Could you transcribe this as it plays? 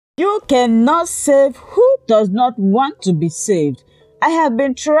You cannot save who does not want to be saved. I have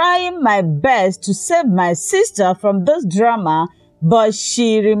been trying my best to save my sister from this drama, but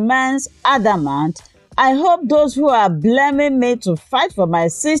she remains adamant. I hope those who are blaming me to fight for my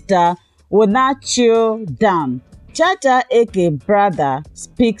sister will not chill down. Chacha Eke brother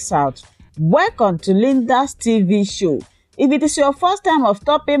speaks out. Welcome to Linda's TV show. If it is your first time of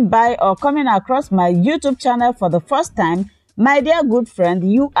stopping by or coming across my YouTube channel for the first time, my dear good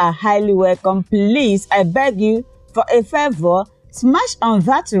friend, you are highly welcome. Please, I beg you for a favor, smash on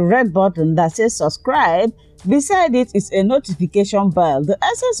that red button that says subscribe. Beside it is a notification bell. The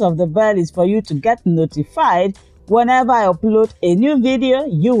essence of the bell is for you to get notified whenever I upload a new video.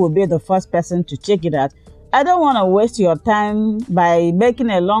 You will be the first person to check it out. I don't want to waste your time by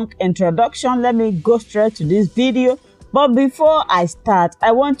making a long introduction. Let me go straight to this video. But before I start,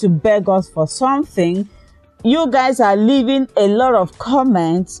 I want to beg us for something. You guys are leaving a lot of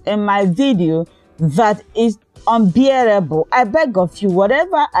comments in my video that is unbearable. I beg of you,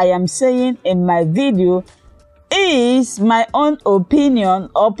 whatever I am saying in my video is my own opinion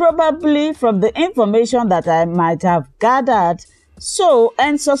or probably from the information that I might have gathered. So,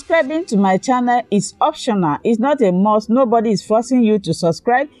 and subscribing to my channel is optional. It's not a must. Nobody is forcing you to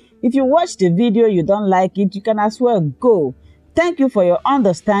subscribe. If you watch the video, you don't like it, you can as well go. Thank you for your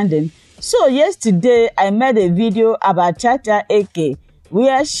understanding. So yesterday, I made a video about Chacha Eke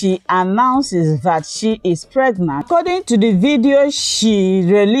where she announces that she is pregnant. According to the video she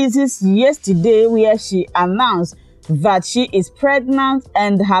releases yesterday where she announced that she is pregnant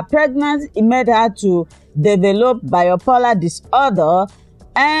and her pregnancy made her to develop bipolar disorder.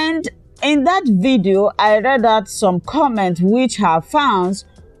 And in that video, I read out some comments which her fans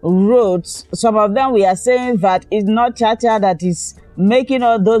wrote. Some of them we are saying that it's not Chacha that is making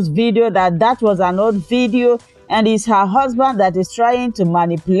all those videos, that was an old video and it's her husband that is trying to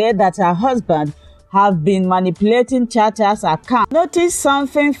manipulate, that her husband have been manipulating Chacha's account. Notice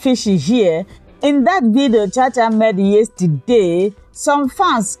something fishy here. In that video Chacha made yesterday, some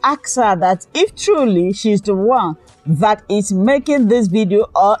fans asked her that if truly she's the one that is making this video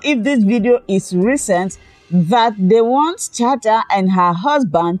or if this video is recent, that they want Chacha and her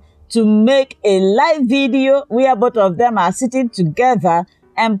husband to make a live video where both of them are sitting together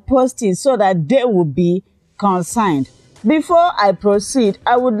and post it so that they will be consigned. Before I proceed,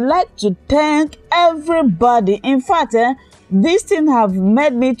 I would like to thank everybody. In fact, this thing have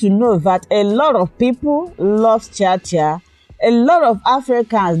made me to know that a lot of people love Chacha. A lot of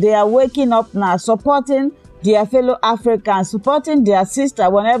Africans, they are waking up now, supporting their fellow Africans, supporting their sister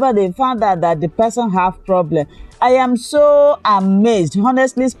whenever they found out that the person have problem. I am so amazed,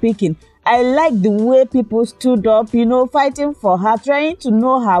 honestly speaking. I like the way people stood up, you know, fighting for her, trying to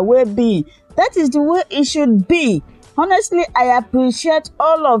know her well-being. That is the way it should be. Honestly, I appreciate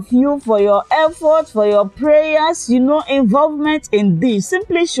all of you for your efforts, for your prayers, you know, involvement in this.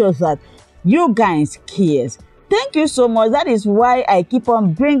 Simply shows that you guys cares. Thank you so much. That is why I keep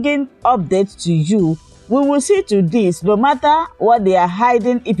on bringing updates to you. We will see to this, no matter what they are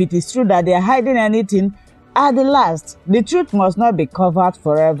hiding, if it is true that they are hiding anything, at the last, the truth must not be covered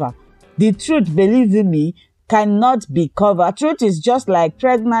forever. The truth, believe in me, cannot be covered. Truth is just like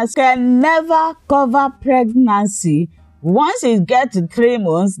pregnancy, can never cover pregnancy. Once it gets to 3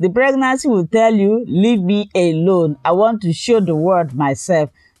 months, the pregnancy will tell you, leave me alone. I want to show the world myself.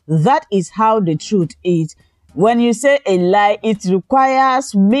 That is how the truth is. When you say a lie, it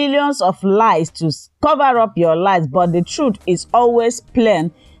requires millions of lies to cover up your lies, but the truth is always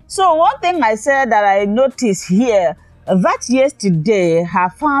plain. So one thing I said that I noticed here, that yesterday her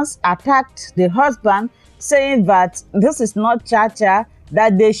fans attacked the husband, saying that this is not Chacha,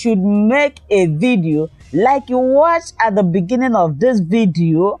 that they should make a video. Like you watched at the beginning of this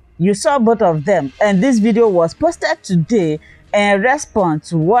video, you saw both of them, and this video was posted today in response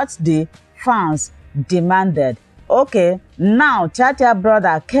to what the fans demanded. Okay, now Chacha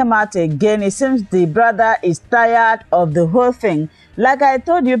brother came out again. It seems the brother is tired of the whole thing. Like I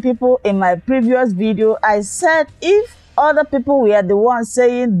told you people in my previous video, I said if other people were the ones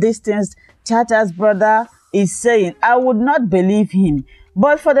saying these things Chacha's brother is saying, I would not believe him.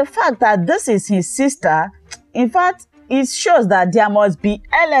 But for the fact that this is his sister, in fact, it shows that there must be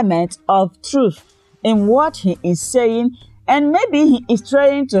element of truth in what he is saying. And maybe he is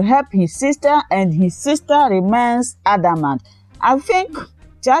trying to help his sister and his sister remains adamant. I think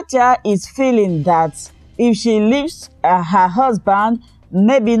Chacha is feeling that if she leaves her husband,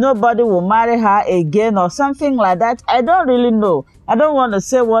 maybe nobody will marry her again or something like that. I don't really know. I don't want to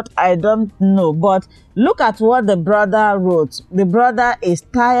say what I don't know. But look at what the brother wrote. The brother is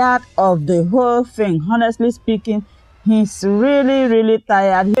tired of the whole thing. Honestly speaking, He's really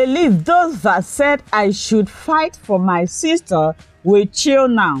tired. He believes those that said I should fight for my sister will chill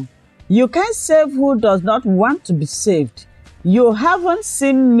now. You can't save who does not want to be saved. You haven't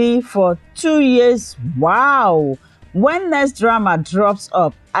seen me for 2 years. Wow. When next drama drops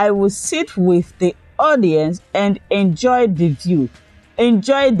up, I will sit with the audience and enjoy the view.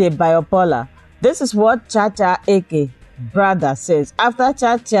 Enjoy the bipolar. This is what Chacha Eke brother says. After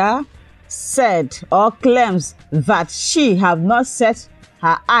Chacha said or claims that she have not set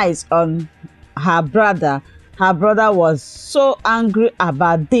her eyes on her brother was so angry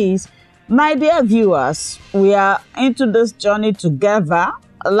about this. My dear viewers, we are into this journey together.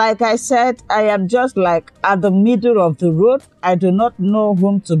 Like I said, I am just like at the middle of the road. I do not know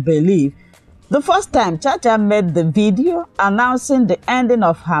whom to believe. The first time Chacha made the video announcing the ending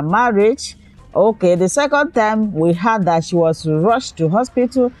of her marriage. Okay, the second time we heard that she was rushed to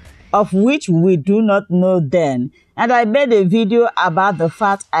hospital, of which we do not know then. And I made a video about the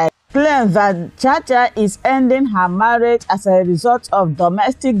fact I claim that Chacha is ending her marriage as a result of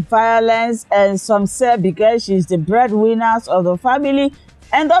domestic violence, and some say because she's the breadwinner of the family.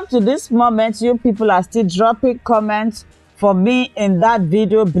 And up to this moment, you people are still dropping comments for me in that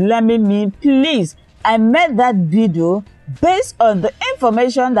video, blaming me. Please, I made that video based on the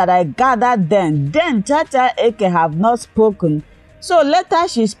information that I gathered then. Then Chacha Eke have not spoken. So later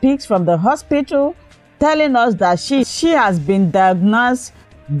she speaks from the hospital, telling us that she has been diagnosed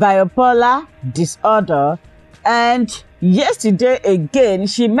bipolar disorder. And yesterday again,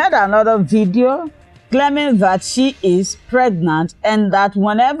 she made another video claiming that she is pregnant, and that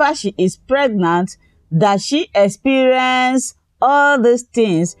whenever she is pregnant, that she experienced all these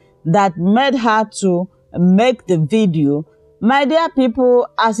things that made her to make the video. My dear people,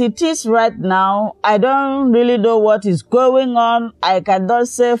 as it is right now, I don't really know what is going on. I cannot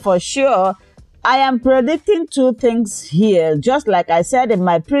say for sure. I am predicting two things here, just like I said in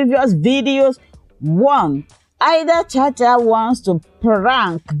my previous videos. One, either Chacha wants to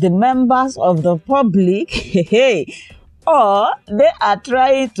prank the members of the public, or they are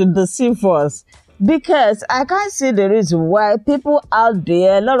trying to deceive us. Because I can't see the reason why people out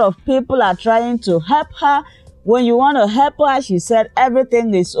there, a lot of people are trying to help her. When you want to help her, she said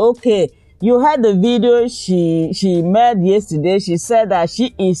everything is okay. You heard the video she made yesterday. She said that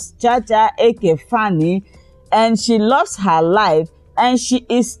she is Chacha Eke Faani and she loves her life and she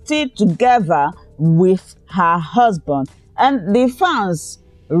is still together with her husband. And the fans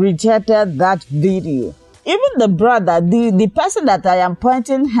rejected that video. Even the brother, the person that I am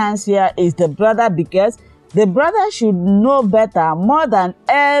pointing hands here is the brother, because the brother should know better more than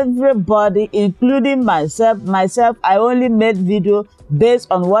everybody, including myself. I only made video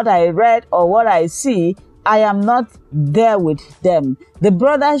based on what I read or what I see. I am not there with them. The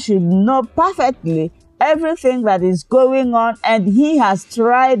brother should know perfectly everything that is going on, and he has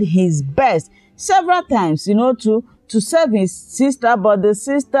tried his best several times, to save his sister, but the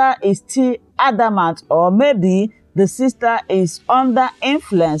sister is still adamant, or maybe the sister is under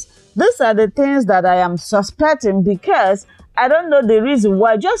influence. These are the things that I am suspecting, because I don't know the reason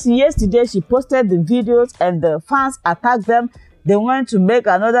why. Just yesterday she posted the videos and the fans attacked them. They went to make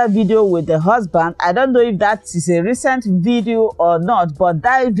another video with the husband. I don't know if that is a recent video or not, but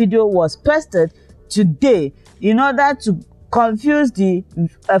that video was posted today in order to confuse the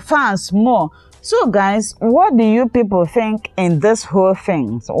fans more. So guys, what do you people think in this whole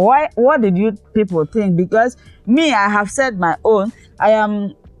thing? So what did you people think? Because me, I have said my own. I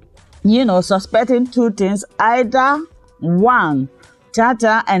am, suspecting two things. Either one,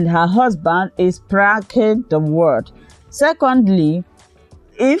 Chacha and her husband is pranking the world. Secondly,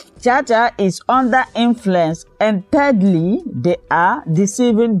 if Chacha is under influence, and thirdly, they are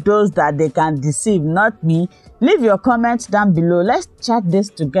deceiving those that they can deceive, not me. Leave your comments down below. Let's chat this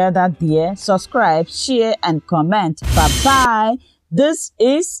together there. Subscribe, share, and comment. Bye-bye. This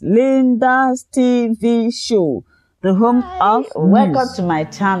is Linda's TV show, the home of news. Welcome to my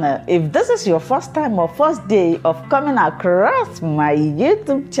channel. If this is your first time or first day of coming across my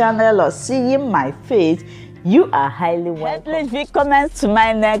YouTube channel or seeing my face, you are highly welcome. Herzlich willkommen zu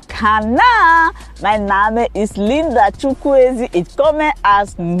meinem Kanal. My name is Linda Chukwuezi. It comes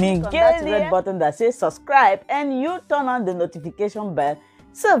as Miguel. That red button that says subscribe, and you turn on the notification bell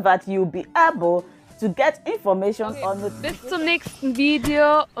so that you'll be able to get information on the. Bis zum nächsten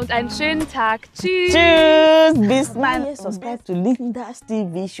Video und einen schönen Tag. Tschüss. Tschüss. Bis man subscribe to Linda's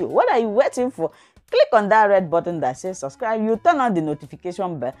TV show. What are you waiting for? Click on that red button that says subscribe. You turn on the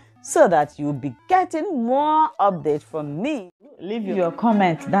notification bell so that you'll be getting more updates from me. Leave your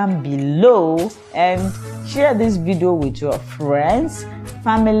comments down below and share this video with your friends,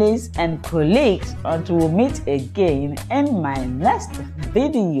 families, and colleagues until we meet again in my next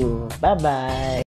video. Bye bye.